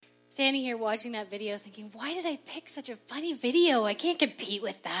standing here watching that video thinking, why did I pick such a funny video? I can't compete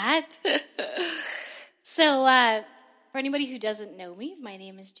with that. So, for anybody who doesn't know me, my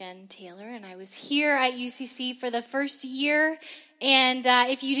name is Jen Taylor, and I was here at UCC for the first year. And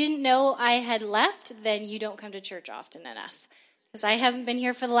if you didn't know I had left, then you don't come to church often enough. Because I haven't been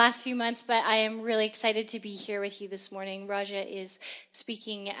here for the last few months, but I am really excited to be here with you this morning. Raja is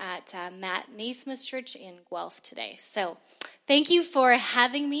speaking at Matt Naismith's church in Guelph today. So thank you for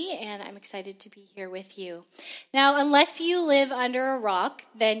having me, and I'm excited to be here with you. Now, unless you live under a rock,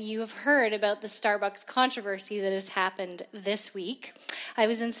 then you have heard about the Starbucks controversy that has happened this week. I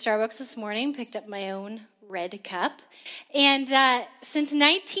was in Starbucks this morning, picked up my own red cup. And since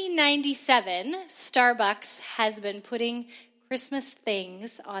 1997, Starbucks has been putting Christmas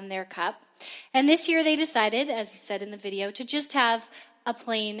things on their cup. And this year they decided, as you said in the video, to just have a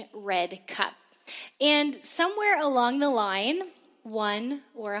plain red cup. And somewhere along the line, 1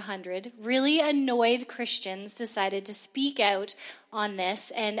 or 100 really annoyed Christians decided to speak out on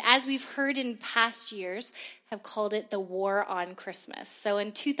this. And as we've heard in past years, have called it the War on Christmas. So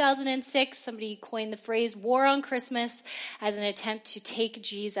in 2006, somebody coined the phrase War on Christmas as an attempt to take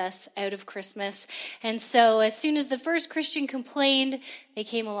Jesus out of Christmas. And so as soon as the first Christian complained, they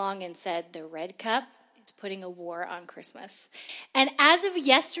came along and said, the red cup is putting a war on Christmas. And as of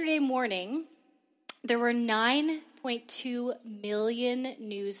yesterday morning, there were 9.2 million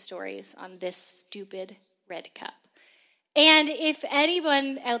news stories on this stupid red cup. And if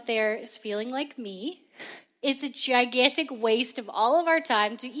anyone out there is feeling like me, it's a gigantic waste of all of our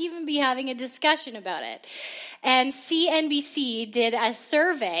time to even be having a discussion about it. And CNBC did a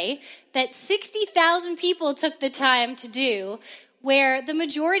survey that 60,000 people took the time to do, where the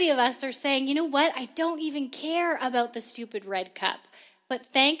majority of us are saying, you know what, I don't even care about the stupid red cup. But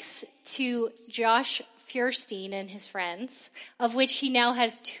thanks to Josh Feuerstein and his friends, of which he now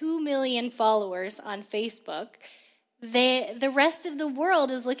has 2 million followers on Facebook, the rest of the world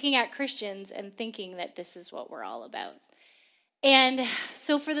is looking at Christians and thinking that this is what we're all about. And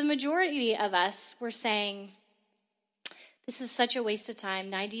so for the majority of us, we're saying, this is such a waste of time.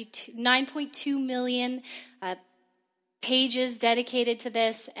 9.2 million pages dedicated to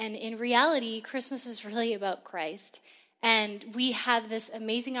this. And in reality, Christmas is really about Christ. And we have this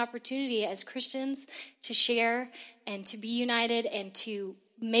amazing opportunity as Christians to share and to be united and to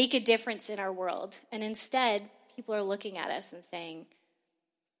make a difference in our world. And instead, people are looking at us and saying,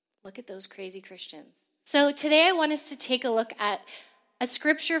 look at those crazy Christians. So today I want us to take a look at a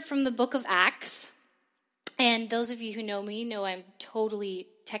scripture from the book of Acts. And those of you who know me know I'm totally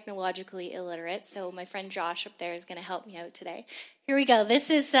technologically illiterate. So my friend Josh up there is going to help me out today. Here we go. This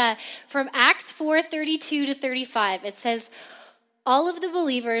is from Acts 4:32 to 35. It says, all of the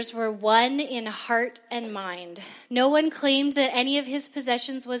believers were one in heart and mind. No one claimed that any of his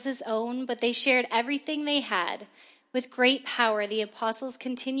possessions was his own, but they shared everything they had. With great power, the apostles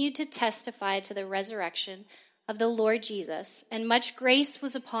continued to testify to the resurrection of the Lord Jesus, and much grace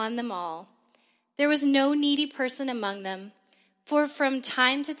was upon them all. There was no needy person among them, for from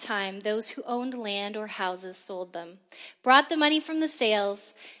time to time those who owned land or houses sold them, brought the money from the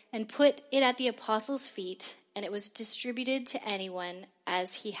sales, and put it at the apostles' feet, and it was distributed to anyone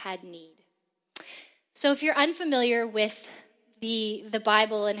as he had need. So if you're unfamiliar with the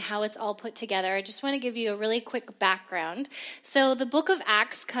Bible and how it's all put together, I just want to give you a really quick background. So the book of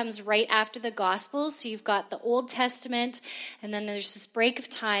Acts comes right after the Gospels. So you've got the Old Testament, and then there's this break of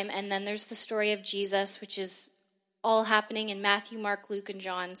time, and then there's the story of Jesus, which is all happening in Matthew, Mark, Luke, and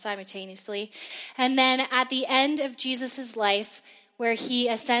John simultaneously. And then at the end of Jesus' life, where he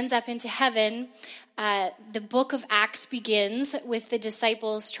ascends up into heaven, the book of Acts begins with the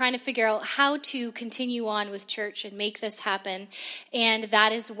disciples trying to figure out how to continue on with church and make this happen. And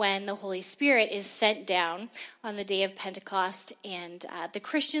that is when the Holy Spirit is sent down on the day of Pentecost. And the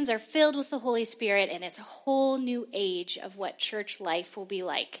Christians are filled with the Holy Spirit, and it's a whole new age of what church life will be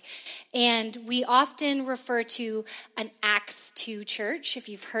like. And we often refer to an Acts 2 church. If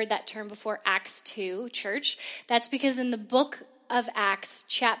you've heard that term before, Acts 2 church, that's because in the book of Acts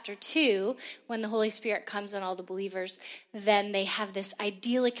chapter 2, when the Holy Spirit comes on all the believers, then they have this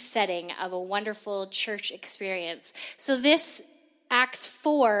idyllic setting of a wonderful church experience. So this Acts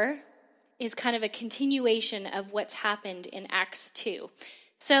 4 is kind of a continuation of what's happened in Acts 2.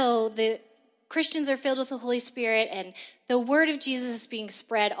 So the Christians are filled with the Holy Spirit, and the word of Jesus is being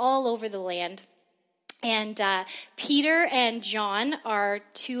spread all over the land. And Peter and John are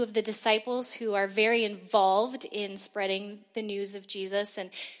two of the disciples who are very involved in spreading the news of Jesus.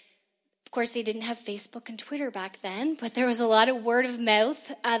 And Of course, they didn't have Facebook and Twitter back then, but there was a lot of word of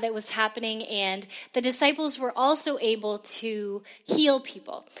mouth that was happening, and the disciples were also able to heal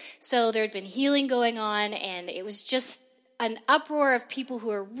people. So there had been healing going on, and it was just an uproar of people who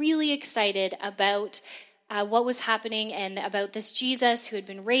were really excited about what was happening and about this Jesus who had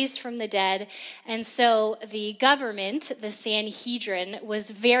been raised from the dead. And so the government, the Sanhedrin, was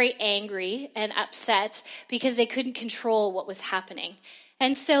very angry and upset because they couldn't control what was happening.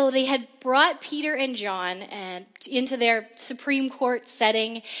 And so they had brought Peter and John into their Supreme Court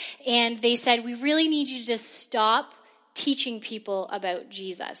setting, and they said, we really need you to stop teaching people about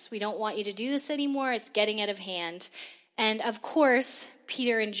Jesus. We don't want you to do this anymore. It's getting out of hand. And of course,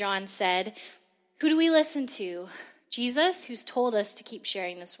 Peter and John said, who do we listen to? Jesus, who's told us to keep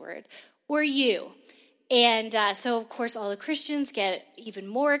sharing this word, or you? And so, of course, all the Christians get even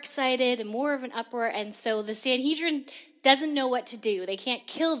more excited and more of an uproar. And so the Sanhedrin doesn't know what to do. They can't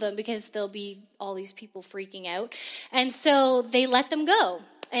kill them because there'll be all these people freaking out. And so they let them go.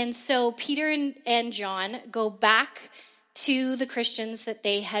 And so Peter and John go back to the Christians that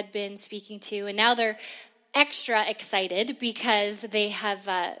they had been speaking to. And now they're extra excited because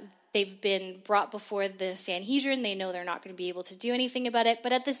they've been brought before the Sanhedrin. They know they're not going to be able to do anything about it.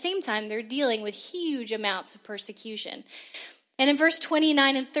 But at the same time, they're dealing with huge amounts of persecution. And in verse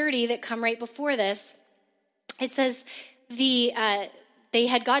 29 and 30 that come right before this, it says they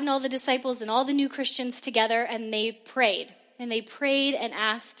had gotten all the disciples and all the new Christians together, and they prayed. And they prayed and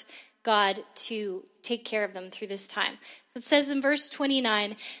asked God to take care of them through this time. So it says in verse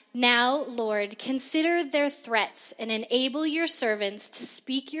 29, now, Lord, consider their threats and enable your servants to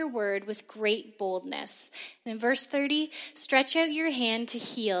speak your word with great boldness. And in verse 30, stretch out your hand to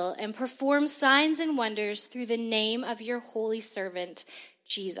heal and perform signs and wonders through the name of your holy servant,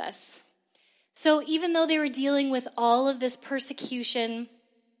 Jesus. So even though they were dealing with all of this persecution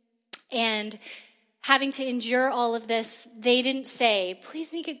and having to endure all of this, they didn't say,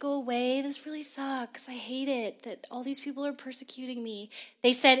 please make it go away. This really sucks. I hate it that all these people are persecuting me.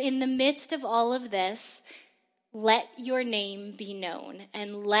 They said, in the midst of all of this, let your name be known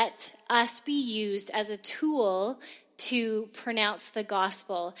and let us be used as a tool to pronounce the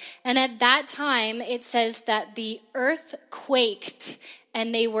gospel. And at that time, it says that the earth quaked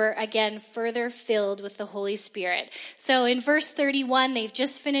and they were, again, further filled with the Holy Spirit. So in verse 31, they've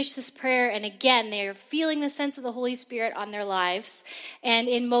just finished this prayer, and again, they're feeling the sense of the Holy Spirit on their lives. And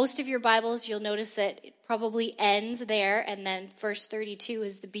in most of your Bibles, you'll notice that it probably ends there, and then verse 32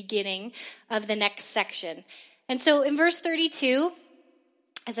 is the beginning of the next section. And so in verse 32,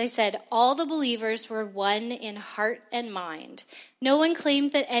 as I said, all the believers were one in heart and mind. No one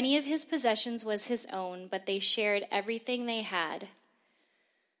claimed that any of his possessions was his own, but they shared everything they had.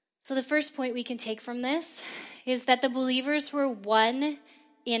 So the first point we can take from this is that the believers were one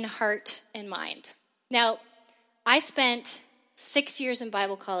in heart and mind. Now, I spent 6 years in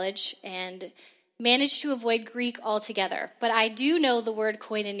Bible college and managed to avoid Greek altogether, but I do know the word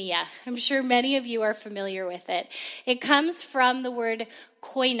koinonia. I'm sure many of you are familiar with it. It comes from the word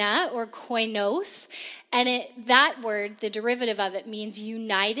koina or koinos, and that word, the derivative of it, means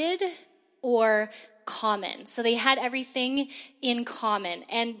united or common. So they had everything in common.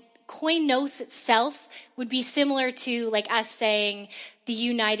 And koinos itself would be similar to like us saying the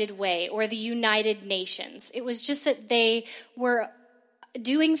United Way or the United Nations. It was just that they were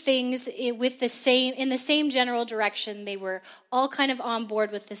doing things with in the same general direction. They were all kind of on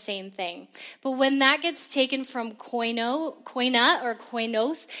board with the same thing. But when that gets taken from koina or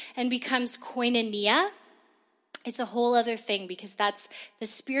koinos and becomes koinonia, it's a whole other thing because that's the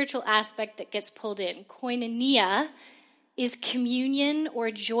spiritual aspect that gets pulled in. Koinonia is communion or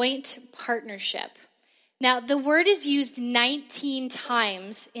joint partnership. Now, the word is used 19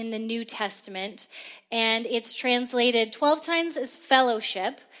 times in the New Testament, and it's translated 12 times as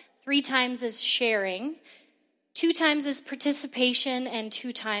fellowship, 3 times as sharing, 2 times as participation, and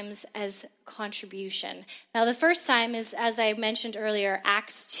 2 times as contribution. Now, the first time is, as I mentioned earlier,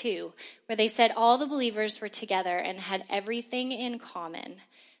 Acts 2, where they said all the believers were together and had everything in common.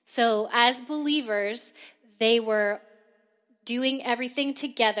 So, as believers, they were doing everything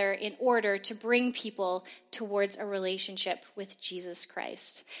together in order to bring people towards a relationship with Jesus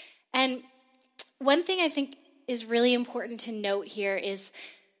Christ. And one thing I think is really important to note here is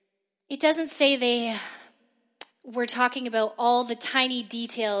it doesn't say they were talking about all the tiny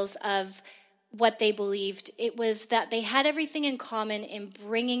details of what they believed. It was that they had everything in common in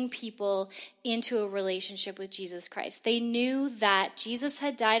bringing people into a relationship with Jesus Christ. They knew that Jesus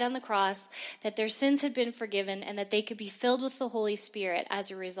had died on the cross, that their sins had been forgiven, and that they could be filled with the Holy Spirit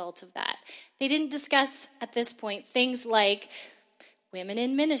as a result of that. They didn't discuss at this point things like women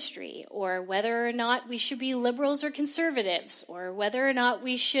in ministry, or whether or not we should be liberals or conservatives, or whether or not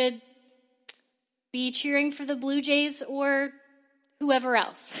we should be cheering for the Blue Jays or whoever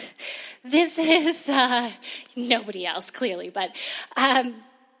else. This is nobody else, clearly, but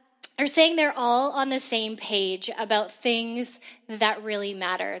are saying they're all on the same page about things that really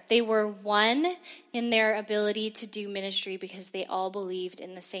matter. They were one in their ability to do ministry because they all believed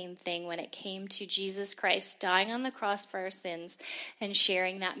in the same thing when it came to Jesus Christ dying on the cross for our sins and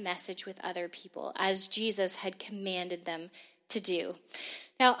sharing that message with other people as Jesus had commanded them to do.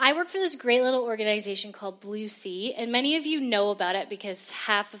 Now, I work for this great little organization called Blue Sea, and many of you know about it because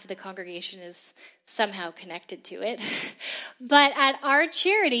half of the congregation is somehow connected to it. But at our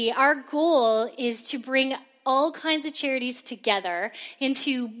charity, our goal is to bring all kinds of charities together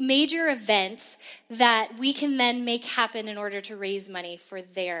into major events that we can then make happen in order to raise money for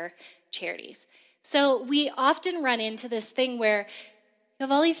their charities. So we often run into this thing where you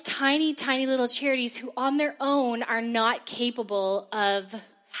have all these tiny, tiny little charities who on their own are not capable of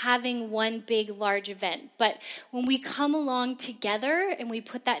having one big, large event. But when we come along together and we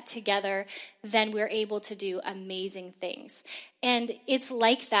put that together, then we're able to do amazing things. And it's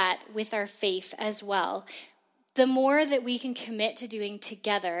like that with our faith as well. The more that we can commit to doing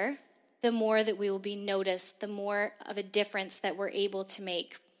together, the more that we will be noticed, the more of a difference that we're able to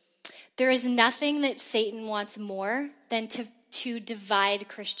make. There is nothing that Satan wants more than to divide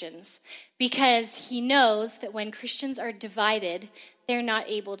Christians, because he knows that when Christians are divided, they're not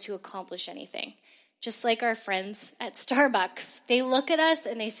able to accomplish anything. Just like our friends at Starbucks. They look at us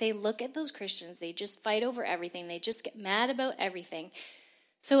and they say, look at those Christians. They just fight over everything. They just get mad about everything.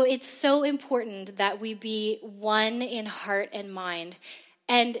 So it's so important that we be one in heart and mind.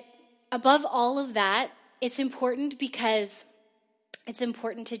 And above all of that, it's important because it's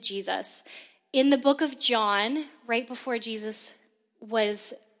important to Jesus. In the book of John, right before Jesus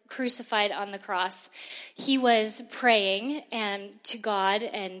was crucified on the cross, he was praying to God,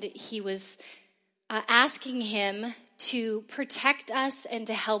 and he was asking him to protect us and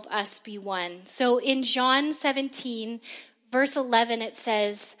to help us be one. So in John 17, verse 11, it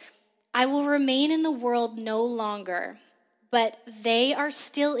says, I will remain in the world no longer, but they are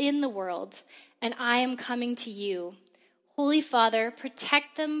still in the world, and I am coming to you. Holy Father,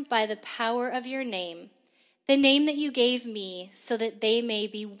 protect them by the power of your name, the name that you gave me, so that they may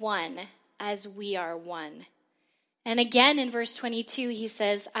be one as we are one. And again in verse 22, he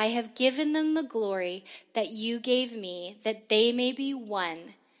says, I have given them the glory that you gave me, that they may be one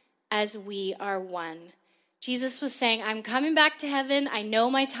as we are one. Jesus was saying, I'm coming back to heaven. I know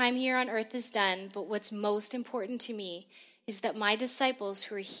my time here on earth is done, but what's most important to me is that my disciples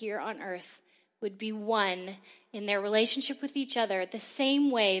who are here on earth would be one in their relationship with each other the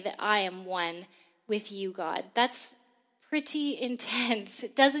same way that I am one with you, God. That's pretty intense.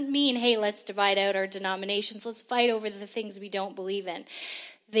 It doesn't mean, hey, let's divide out our denominations. Let's fight over the things we don't believe in.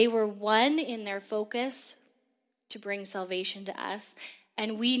 They were one in their focus to bring salvation to us,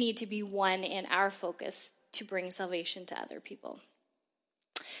 and we need to be one in our focus to bring salvation to other people.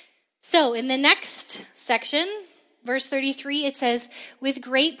 So in the next section, verse 33, it says, with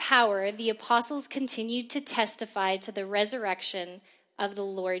great power, the apostles continued to testify to the resurrection of the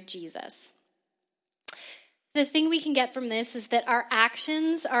Lord Jesus. The thing we can get from this is that our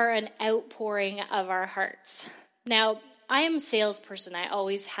actions are an outpouring of our hearts. Now, I am a salesperson. I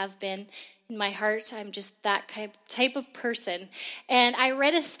always have been. In my heart, I'm just that type of person. And I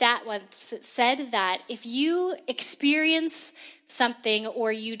read a stat once that said that if you experience something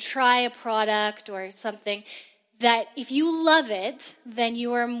or you try a product or something, that if you love it, then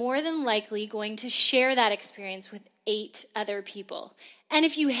you are more than likely going to share that experience with 8 other people. And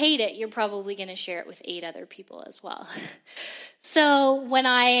if you hate it, you're probably going to share it with 8 other people as well. So when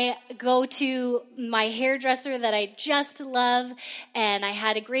I go to my hairdresser that I just love, and I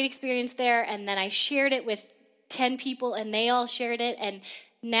had a great experience there, and then I shared it with 10 people, and they all shared it, and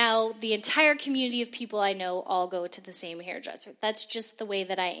now the entire community of people I know all go to the same hairdresser. That's just the way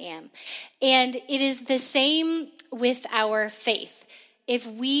that I am. And it is the same with our faith. If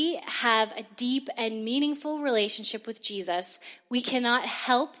we have a deep and meaningful relationship with Jesus, we cannot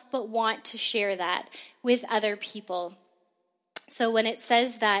help but want to share that with other people. So when it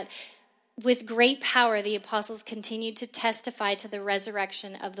says that with great power, the apostles continued to testify to the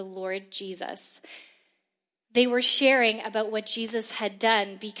resurrection of the Lord Jesus, they were sharing about what Jesus had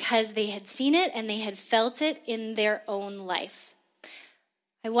done because they had seen it and they had felt it in their own life.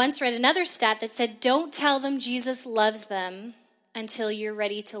 I once read another stat that said, don't tell them Jesus loves them until you're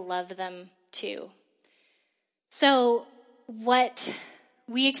ready to love them too. So what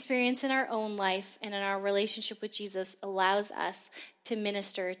we experience in our own life and in our relationship with Jesus allows us to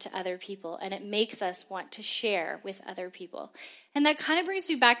minister to other people, and it makes us want to share with other people. And that kind of brings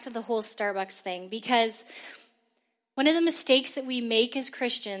me back to the whole Starbucks thing, because one of the mistakes that we make as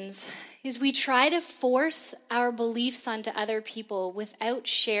Christians is we try to force our beliefs onto other people without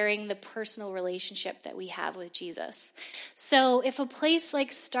sharing the personal relationship that we have with Jesus. So if a place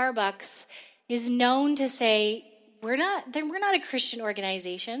like Starbucks is known to say, we're not a Christian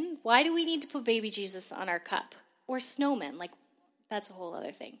organization, why do we need to put baby Jesus on our cup? Or snowmen, like that's a whole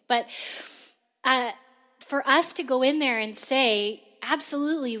other thing. But for us to go in there and say,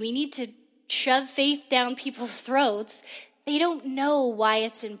 absolutely, we need to shove faith down people's throats, they don't know why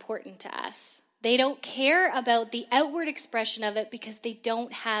it's important to us. They don't care about the outward expression of it because they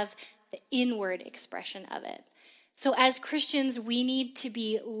don't have the inward expression of it. So as Christians, we need to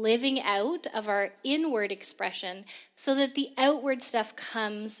be living out of our inward expression so that the outward stuff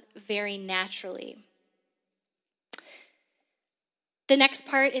comes very naturally. The next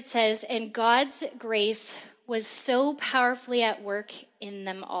part, it says, and God's grace was so powerfully at work in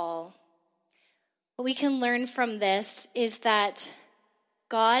them all. What we can learn from this is that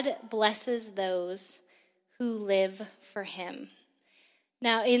God blesses those who live for him.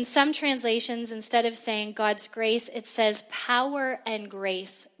 Now, in some translations, instead of saying God's grace, it says power and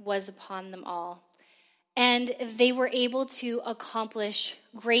grace was upon them all. And they were able to accomplish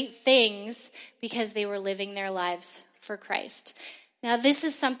great things because they were living their lives for Christ. Now, this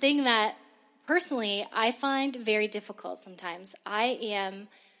is something that personally I find very difficult sometimes. I am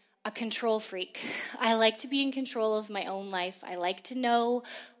a control freak. I like to be in control of my own life. I like to know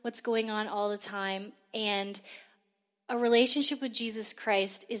what's going on all the time. And a relationship with Jesus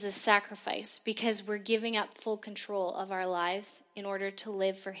Christ is a sacrifice because we're giving up full control of our lives in order to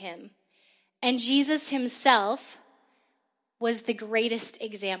live for him. And Jesus himself was the greatest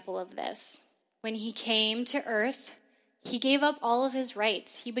example of this. When he came to earth, he gave up all of his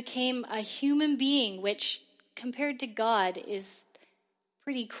rights. He became a human being, which compared to God is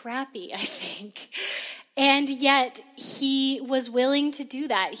pretty crappy, I think. And yet he was willing to do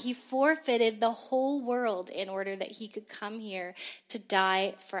that. He forfeited the whole world in order that he could come here to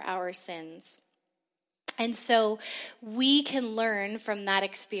die for our sins. And so we can learn from that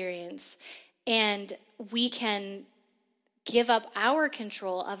experience, and we can give up our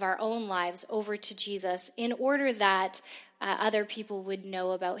control of our own lives over to Jesus in order that other people would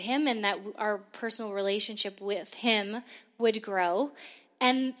know about him and that our personal relationship with him would grow.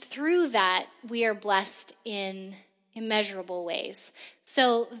 And through that, we are blessed in immeasurable ways.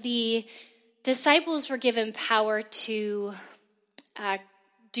 So the disciples were given power to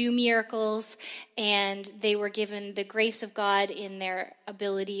do miracles, and they were given the grace of God in their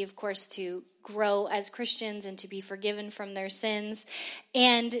ability, of course, to grow as Christians and to be forgiven from their sins.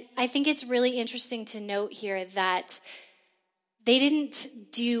 And I think it's really interesting to note here that they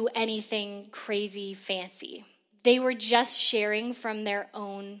didn't do anything crazy fancy. They were just sharing from their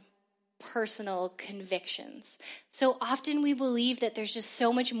own personal convictions. So often we believe that there's just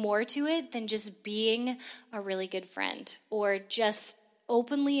so much more to it than just being a really good friend or just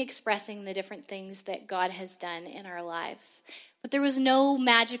openly expressing the different things that God has done in our lives. But there was no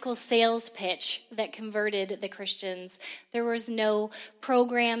magical sales pitch that converted the Christians. There was no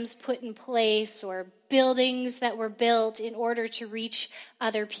programs put in place or buildings that were built in order to reach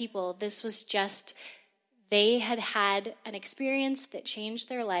other people. This was just they had had an experience that changed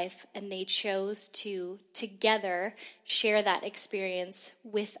their life, and they chose to together share that experience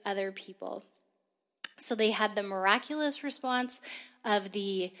with other people. So they had the miraculous response of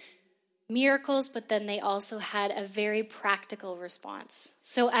the miracles, but then they also had a very practical response.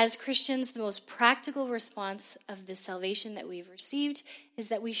 So as Christians, the most practical response of the salvation that we've received is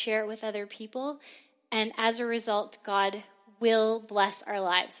that we share it with other people, and as a result, God will bless our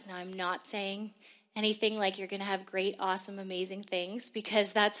lives. Now, I'm not saying anything like you're going to have great, awesome, amazing things,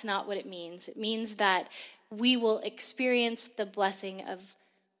 because that's not what it means. It means that we will experience the blessing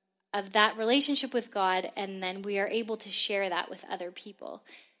of that relationship with God, and then we are able to share that with other people.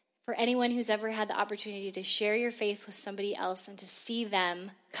 For anyone who's ever had the opportunity to share your faith with somebody else and to see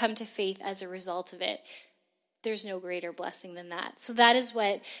them come to faith as a result of it, there's no greater blessing than that. So that is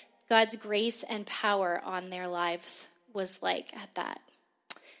what God's grace and power on their lives was like at that.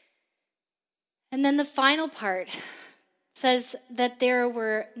 And then the final part says that there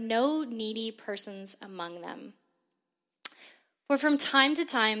were no needy persons among them. For from time to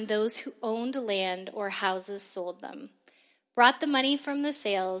time, those who owned land or houses sold them, brought the money from the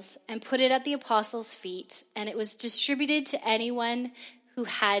sales, and put it at the apostles' feet, and it was distributed to anyone who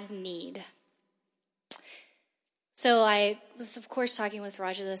had need. So I was, of course, talking with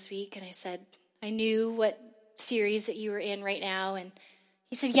Raja this week, and I said, I knew what series that you were in right now. And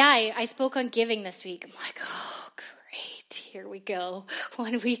he said, yeah, I spoke on giving this week. I'm like, oh, great. Here we go.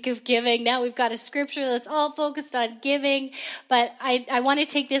 1 week of giving. Now we've got a scripture that's all focused on giving. But I want to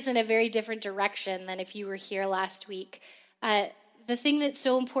take this in a very different direction than if you were here last week. The thing that's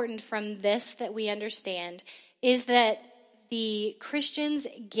so important from this that we understand is that the Christians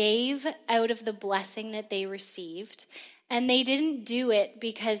gave out of the blessing that they received, and they didn't do it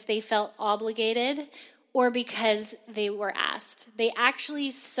because they felt obligated or because they were asked. They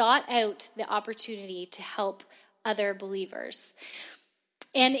actually sought out the opportunity to help other believers.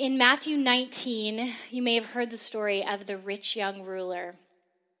 And in Matthew 19, you may have heard the story of the rich young ruler.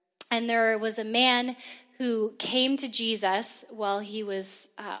 And there was a man who came to Jesus while he was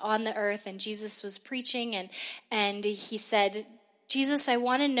on the earth, and Jesus was preaching, and he said, Jesus, I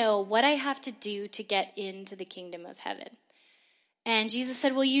want to know what I have to do to get into the kingdom of heaven. And Jesus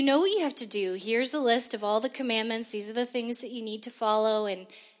said, well, you know what you have to do. Here's a list of all the commandments. These are the things that you need to follow. And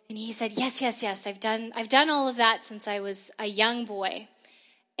he said, yes, I've done all of that since I was a young boy.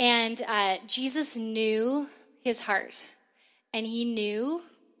 And Jesus knew his heart, and he knew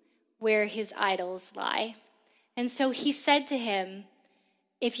where his idols lie. And so he said to him,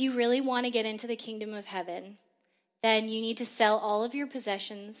 if you really want to get into the kingdom of heaven, then you need to sell all of your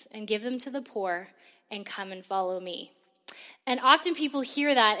possessions and give them to the poor and come and follow me. And often people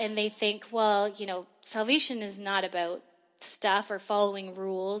hear that and they think, well, salvation is not about stuff or following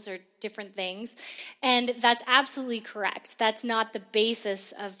rules or different things. And that's absolutely correct. That's not the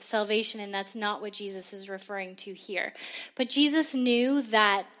basis of salvation, and that's not what Jesus is referring to here. But Jesus knew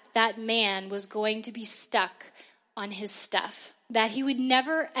that that man was going to be stuck on his stuff, that he would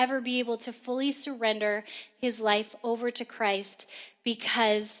never, ever be able to fully surrender his life over to Christ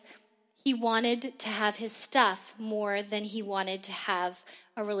because he wanted to have his stuff more than he wanted to have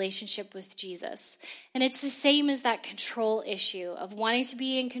a relationship with Jesus. And it's the same as that control issue of wanting to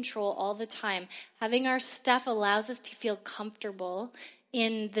be in control all the time. Having our stuff allows us to feel comfortable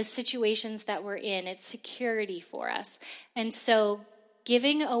in the situations that we're in. It's security for us. And so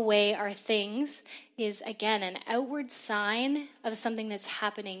giving away our things is, again, an outward sign of something that's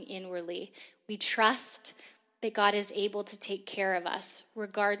happening inwardly. We trust that God is able to take care of us,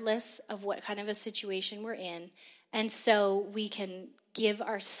 regardless of what kind of a situation we're in. And so we can give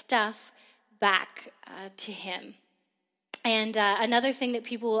our stuff back to him. And another thing that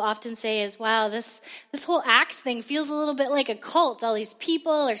people will often say is, wow, this whole Acts thing feels a little bit like a cult. All these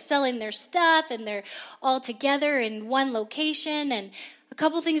people are selling their stuff, and they're all together in one location. And a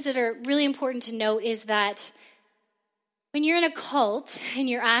couple things that are really important to note is that when you're in a cult and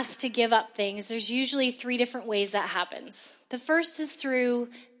you're asked to give up things, there's usually 3 different ways that happens. The first is through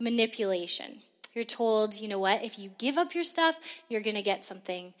manipulation. You're told, you know what, if you give up your stuff, you're going to get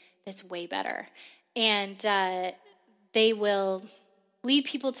something that's way better. And they will lead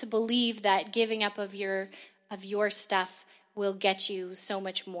people to believe that giving up of your stuff will get you so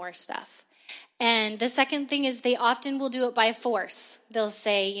much more stuff. And the second thing is they often will do it by force. They'll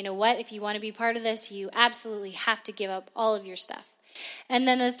say, you know what, if you want to be part of this, you absolutely have to give up all of your stuff. And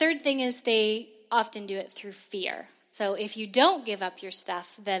then the third thing is they often do it through fear. So if you don't give up your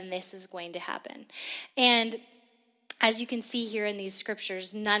stuff, then this is going to happen. And as you can see here in these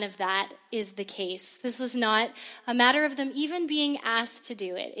scriptures, none of that is the case. This was not a matter of them even being asked to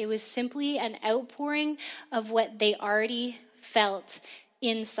do it. It was simply an outpouring of what they already felt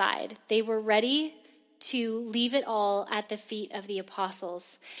inside. They were ready to leave it all at the feet of the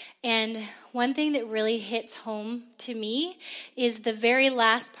apostles. And one thing that really hits home to me is the very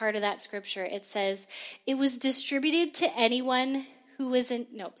last part of that scripture. It says, it was distributed to anyone who was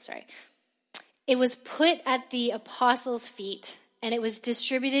it was put at the apostles' feet, and it was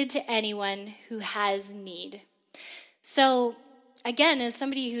distributed to anyone who has need. So again, as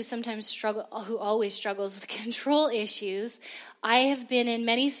somebody who always struggles with control issues, I have been in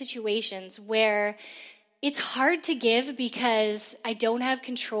many situations where it's hard to give because I don't have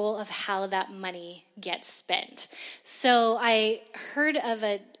control of how that money gets spent. So I heard of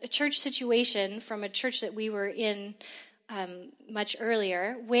a church situation from a church that we were in much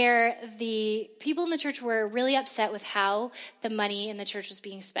earlier, where the people in the church were really upset with how the money in the church was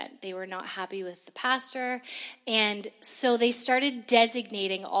being spent. They were not happy with the pastor, and so they started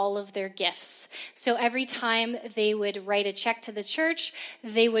designating all of their gifts. So every time they would write a check to the church,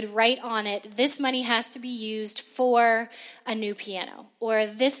 they would write on it, this money has to be used for a new piano, or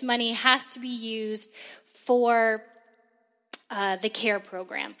this money has to be used for the care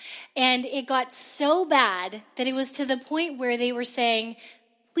program. And it got so bad that it was to the point where they were saying,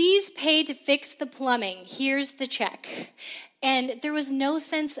 Please pay to fix the plumbing. Here's the check. And there was no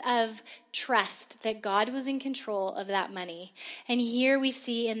sense of trust that God was in control of that money. And here we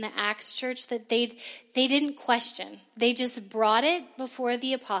see in the Acts church that they didn't question. They just brought it before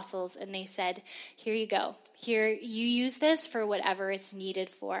the apostles and they said, here you go. Here, you use this for whatever it's needed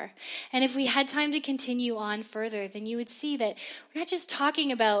for. And if we had time to continue on further, then you would see that we're not just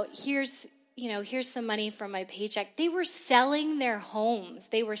talking about here's some money from my paycheck. They were selling their homes.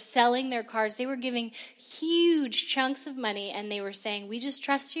 They were selling their cars. They were giving huge chunks of money, and they were saying, we just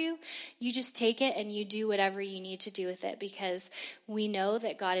trust you. You just take it, and you do whatever you need to do with it, because we know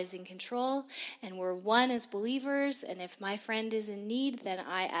that God is in control, and we're one as believers, and if my friend is in need, then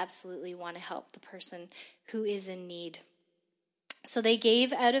I absolutely want to help the person who is in need. So they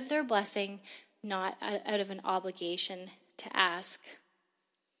gave out of their blessing, not out of an obligation to ask.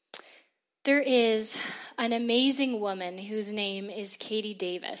 There is an amazing woman whose name is Katie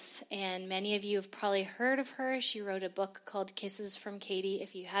Davis, and many of you have probably heard of her. She wrote a book called Kisses from Katie.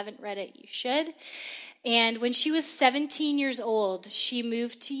 If you haven't read it, you should. And when she was 17 years old, she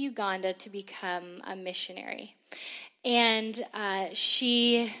moved to Uganda to become a missionary. And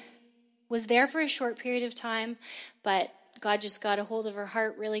she was there for a short period of time, but God just got a hold of her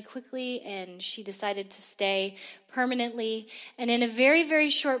heart really quickly, and she decided to stay permanently. And in a very, very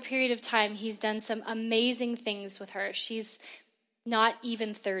short period of time, he's done some amazing things with her. She's not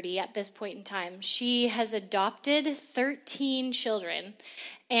even 30 at this point in time. She has adopted 13 children,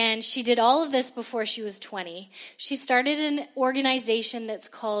 and she did all of this before she was 20. She started an organization that's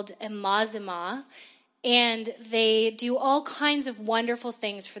called Amazima, and they do all kinds of wonderful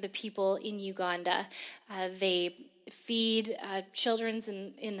things for the people in Uganda. They feed children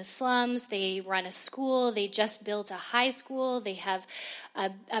in the slums. They run a school. They just built a high school. They have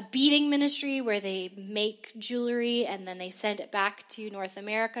a beading ministry where they make jewelry and then they send it back to North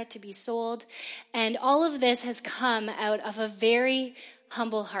America to be sold. And all of this has come out of a very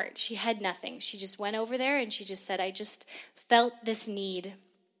humble heart. She had nothing. She just went over there and she just said, I just felt this need.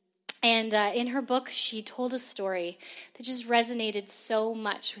 And in her book, she told a story that just resonated so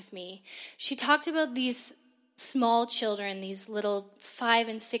much with me. She talked about these small children, these little 5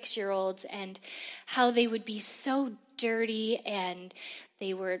 and 6 year olds, and how they would be so dirty and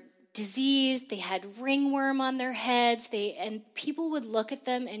they were diseased. They had ringworm on their heads. And people would look at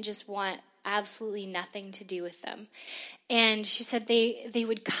them and just want absolutely nothing to do with them. And she said they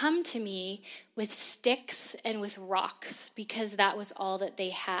would come to me with sticks and with rocks because that was all that they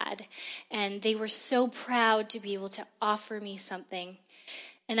had. And they were so proud to be able to offer me something.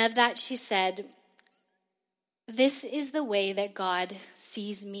 And of that, she said, this is the way that God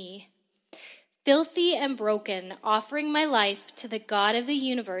sees me. Filthy and broken, offering my life to the God of the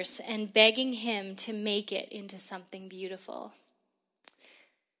universe and begging him to make it into something beautiful.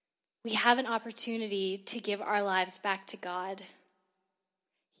 We have an opportunity to give our lives back to God.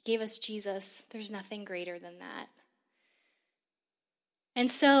 He gave us Jesus. There's nothing greater than that. And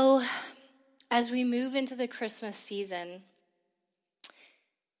so, as we move into the Christmas season,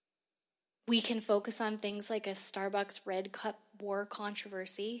 we can focus on things like a Starbucks Red Cup war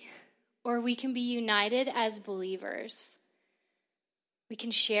controversy, or we can be united as believers. We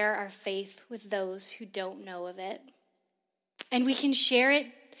can share our faith with those who don't know of it. And we can share it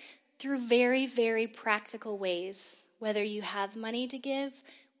through very, very practical ways, whether you have money to give,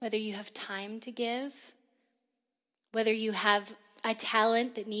 whether you have time to give, whether you have a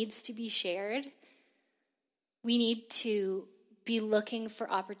talent that needs to be shared. We need to be looking for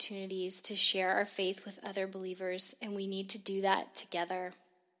opportunities to share our faith with other believers, and we need to do that together.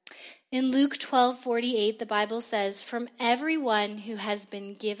 In Luke 12:48, the Bible says, "From everyone who has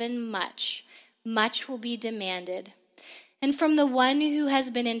been given much, much will be demanded. And from the one who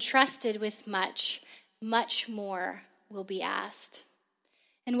has been entrusted with much, much more will be asked."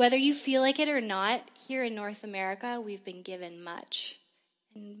 And whether you feel like it or not, here in North America, we've been given much,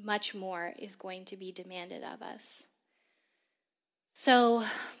 and much more is going to be demanded of us. So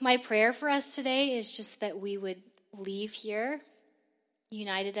my prayer for us today is just that we would leave here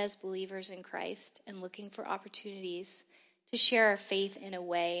united as believers in Christ and looking for opportunities to share our faith in a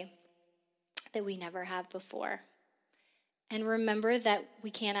way that we never have before. And remember that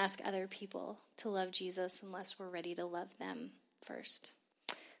we can't ask other people to love Jesus unless we're ready to love them first.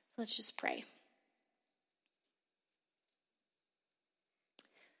 So let's just pray.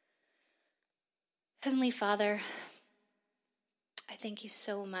 Heavenly Father, I thank you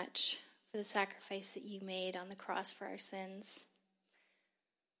so much for the sacrifice that you made on the cross for our sins,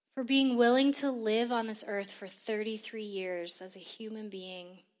 for being willing to live on this earth for 33 years as a human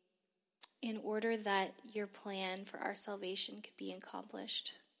being in order that your plan for our salvation could be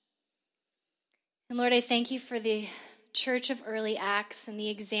accomplished. And Lord, I thank you for the Church of Early Acts and the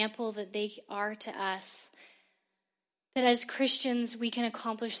example that they are to us. That as Christians, we can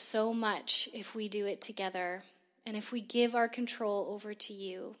accomplish so much if we do it together and if we give our control over to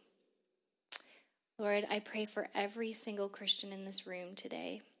you. Lord, I pray for every single Christian in this room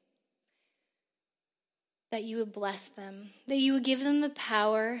today, that you would bless them, that you would give them the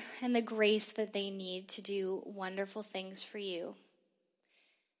power and the grace that they need to do wonderful things for you.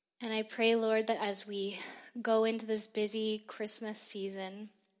 And I pray, Lord, that as we go into this busy Christmas season,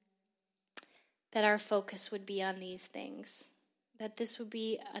 that our focus would be on these things, that this would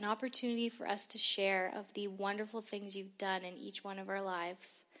be an opportunity for us to share of the wonderful things you've done in each one of our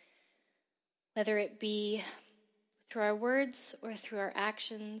lives, whether it be through our words or through our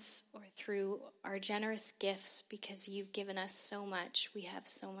actions or through our generous gifts, because you've given us so much. We have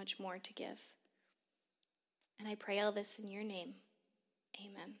so much more to give. And I pray all this in your name.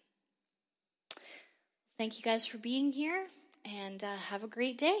 Amen. Thank you guys for being here, and have a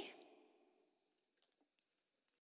great day.